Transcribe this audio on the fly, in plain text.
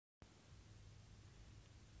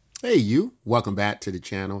Hey, you, welcome back to the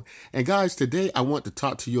channel. And guys, today I want to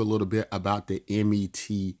talk to you a little bit about the MET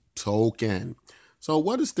token. So,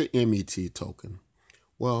 what is the MET token?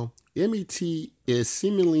 Well, MET is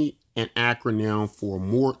seemingly an acronym for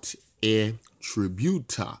Mort e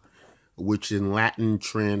Tributa, which in Latin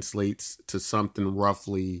translates to something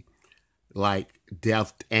roughly like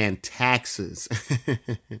death and taxes.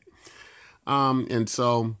 And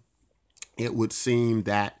so it would seem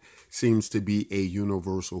that seems to be a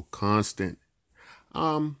universal constant.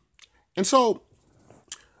 Um, and so,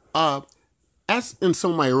 uh, as in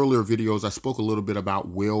some of my earlier videos, I spoke a little bit about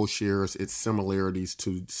whale shares, its similarities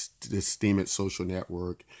to the Steemit social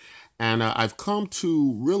network. And I've come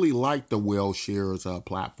to really like the whale shares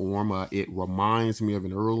platform. It reminds me of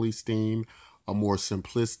an early Steem, a more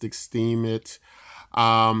simplistic Steemit.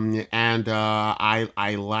 And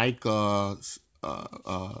I like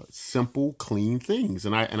simple, clean things,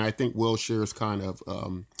 and I think whale shares kind of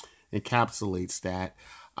encapsulates that.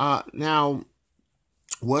 Now,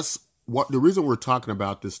 what the reason we're talking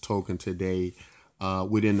about this token today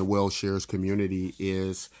within the well shares community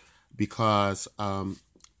is because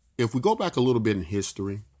if we go back a little bit in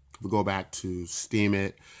history, if we go back to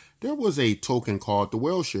Steemit, there was a token called the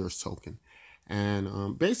well shares token.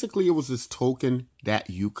 And basically, it was this token that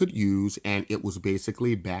you could use, and it was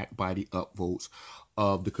basically backed by the upvotes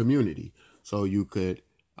of the community. So you could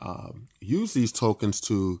use these tokens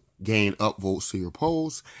to gain upvotes to your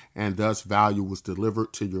post, and thus value was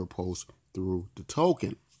delivered to your post through the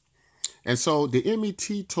token. And so the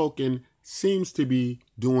MET token seems to be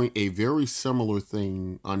doing a very similar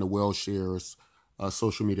thing on the WellShares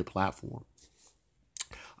social media platform.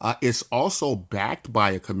 It's also backed by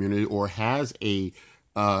a community or has a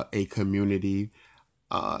community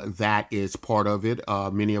that is part of it.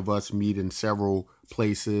 Many of us meet in several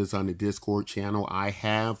places on the Discord channel. I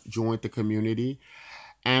have joined the community.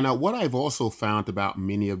 And what I've also found about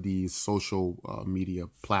many of these social media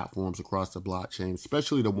platforms across the blockchain,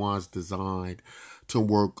 especially the ones designed to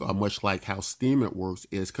work much like how Steemit works,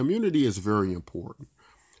 is community is very important,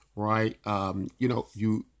 right?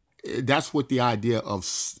 You that's what the idea of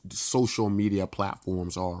social media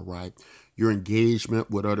platforms are, right? Your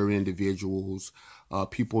engagement with other individuals,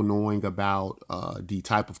 people knowing about the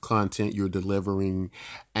type of content you're delivering,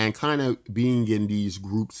 and kind of being in these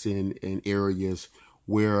groups in areas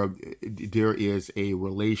where there is a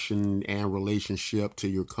relation and relationship to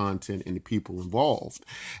your content and the people involved.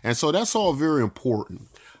 And so that's all very important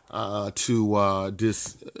to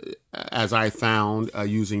this, as I found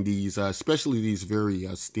using these, especially these very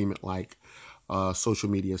Steemit like social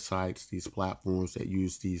media sites, these platforms that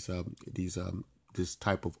use this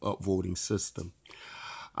type of upvoting system.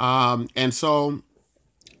 And so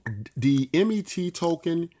the MET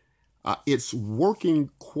token, it's working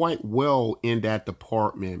quite well in that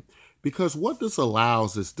department because what this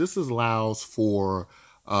allows for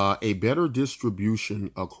a better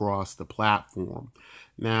distribution across the platform.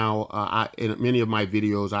 Now, in many of my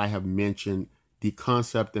videos, I have mentioned the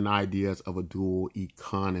concept and ideas of a dual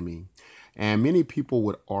economy. And many people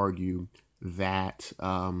would argue that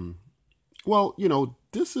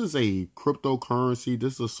this is a cryptocurrency.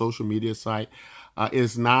 This is a social media site.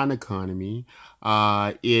 It's not an economy.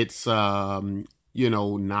 It's not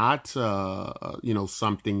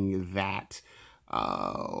something that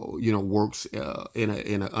works in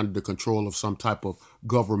a under the control of some type of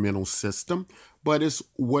governmental system. But it's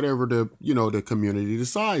whatever the community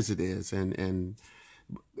decides it is, and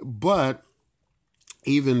but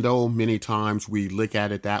even though many times we look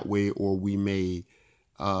at it that way, or we may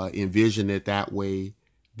envision it that way,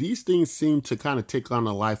 these things seem to kind of take on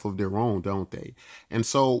a life of their own, don't they? And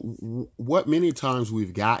so, what many times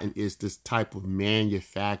we've gotten is this type of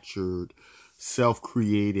manufactured, self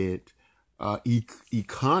created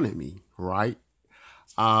economy, right?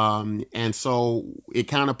 And so it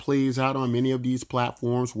kind of plays out on many of these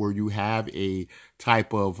platforms where you have a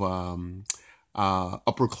type of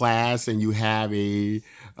upper class, and you have a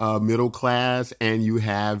middle class, and you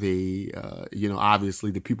have a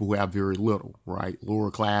obviously the people who have very little, right?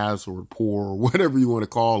 Lower class or poor or whatever you want to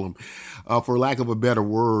call them, for lack of a better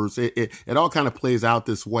words. It all kind of plays out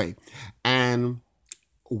this way. And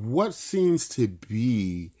what seems to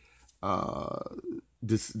be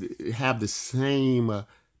this have the same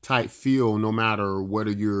type feel, no matter whether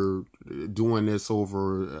you're doing this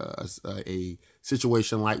over a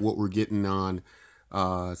situation like what we're getting on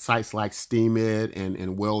sites like Steemit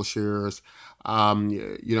and WellShares,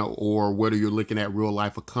 or whether you're looking at real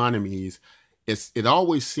life economies. It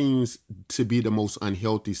always seems to be the most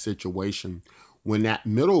unhealthy situation when that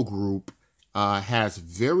middle group has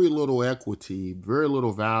very little equity, very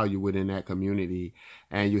little value within that community,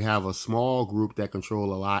 and you have a small group that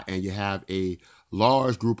control a lot, and you have a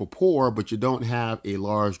large group of poor, but you don't have a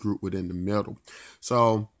large group within the middle.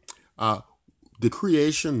 So uh, the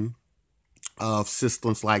creation of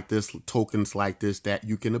systems like this, tokens like this that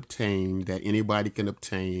you can obtain, that anybody can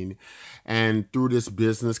obtain, and through this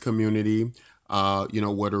business community,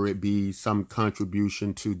 whether it be some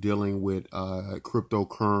contribution to dealing with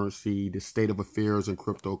cryptocurrency, the state of affairs in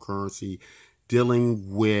cryptocurrency,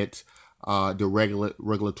 dealing with the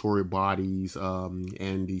regulatory bodies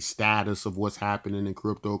and the status of what's happening in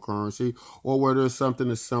cryptocurrency, or whether it's something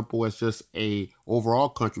as simple as just a overall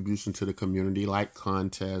contribution to the community, like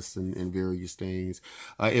contests and various things.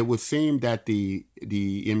 It would seem that the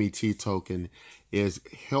MET token is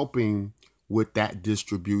helping with that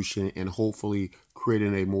distribution and hopefully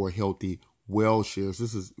creating a more healthy well shares.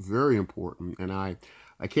 This is very important, and I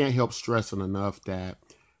can't help stressing enough that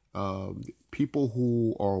people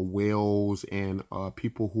who are whales and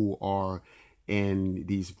people who are in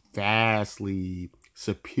these vastly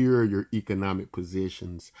superior economic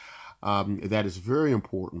positions, that is very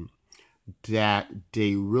important that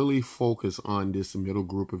they really focus on this middle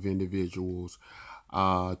group of individuals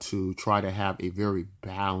to try to have a very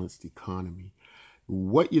balanced economy.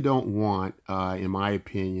 What you don't want, in my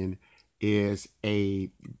opinion, is a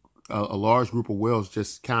large group of whales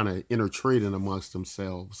just kind of intertrading amongst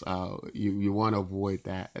themselves. You want to avoid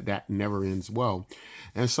that. That never ends well.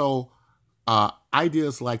 And so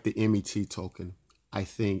ideas like the MET token, I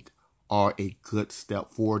think, are a good step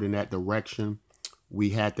forward in that direction.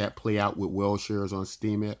 We had that play out with well shares on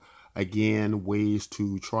Steemit. Again, ways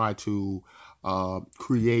to try to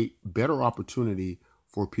create better opportunity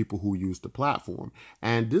for people who use the platform.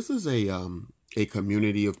 And this is a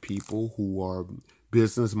community of people who are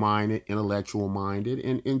business minded, intellectual minded,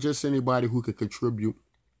 and just anybody who could contribute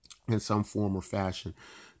in some form or fashion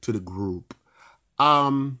to the group.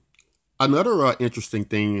 Um, Another interesting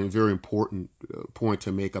thing and very important point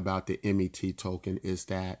to make about the MET token is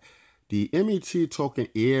that the MET token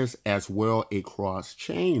is as well a cross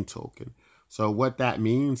chain token. So, what that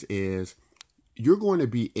means is you're going to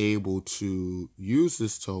be able to use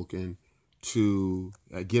this token to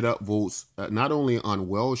get up votes not only on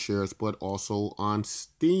well shares but also on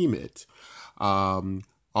Steemit,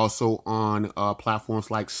 also on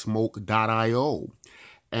platforms like Smoke.io.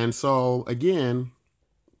 And so again,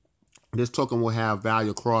 this token will have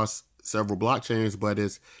value across several blockchains, but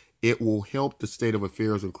it will help the state of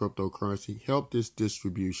affairs in cryptocurrency, help this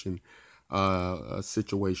distribution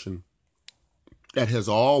situation that has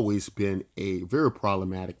always been a very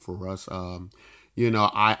problematic for us.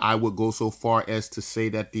 I would go so far as to say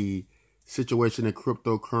that the situation in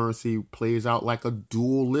cryptocurrency plays out like a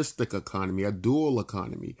dualistic economy, a dual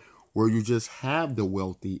economy, where you just have the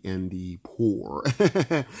wealthy and the poor.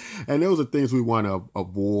 And those are things we want to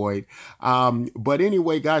avoid. But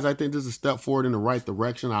anyway, guys, I think this is a step forward in the right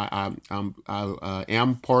direction. I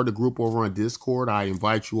am part of the group over on Discord. I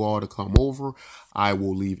invite you all to come over. I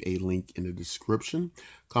will leave a link in the description.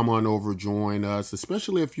 Come on over, join us,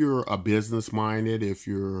 especially if you're a business minded, if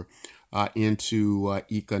you're into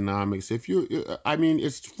economics. If you're, I mean,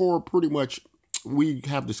 it's for pretty much, we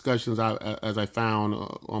have discussions. As I found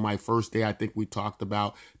on my first day, I think we talked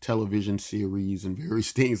about television series and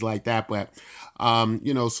various things like that. But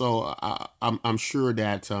so I'm sure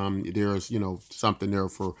that there's something there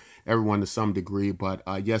for everyone to some degree. But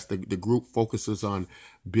yes, the group focuses on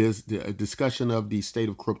the discussion of the state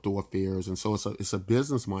of crypto affairs, and so it's a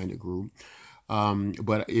business minded group.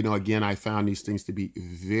 But again, I found these things to be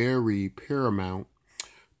very paramount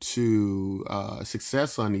to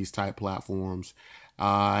success on these type platforms.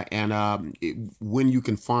 When you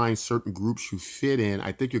can find certain groups you fit in,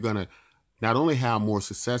 I think you're going to not only have more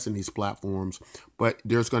success in these platforms, but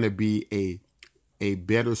there's going to be a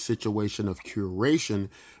better situation of curation,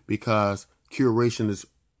 because curation is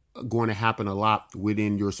going to happen a lot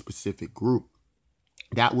within your specific group.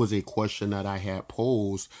 That was a question that I had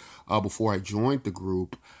posed before I joined the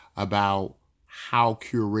group about how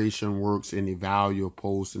curation works and the value of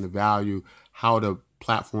posts and the value, how the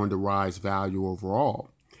platform derives value overall.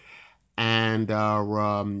 And,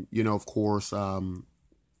 of course, that's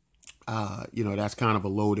kind of a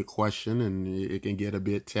loaded question and it can get a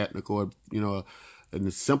bit technical, and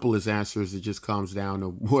the simplest answer is it just comes down to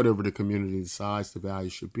whatever the community decides the value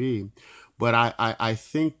should be. But I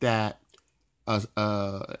think that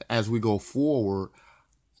as we go forward,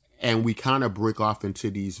 and we kind of break off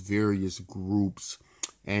into these various groups,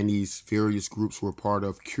 and these various groups we're part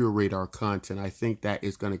of curate our content, I think that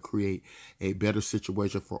is going to create a better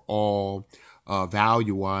situation for all.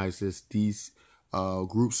 value wise is these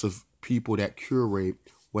groups of people that curate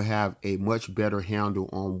will have a much better handle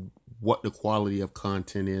on what the quality of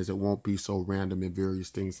content is. It won't be so random and various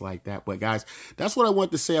things like that. But guys, that's what I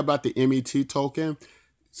want to say about the MET token.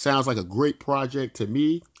 Sounds like a great project to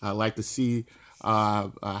me. I like to see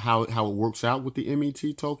how it works out with the MET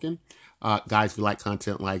token. Guys, if you like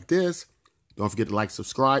content like this, don't forget to like,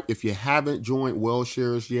 subscribe. If you haven't joined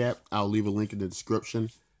WellShares yet, I'll leave a link in the description.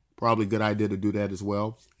 Probably a good idea to do that as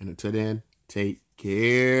well. And until then, take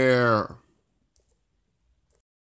care.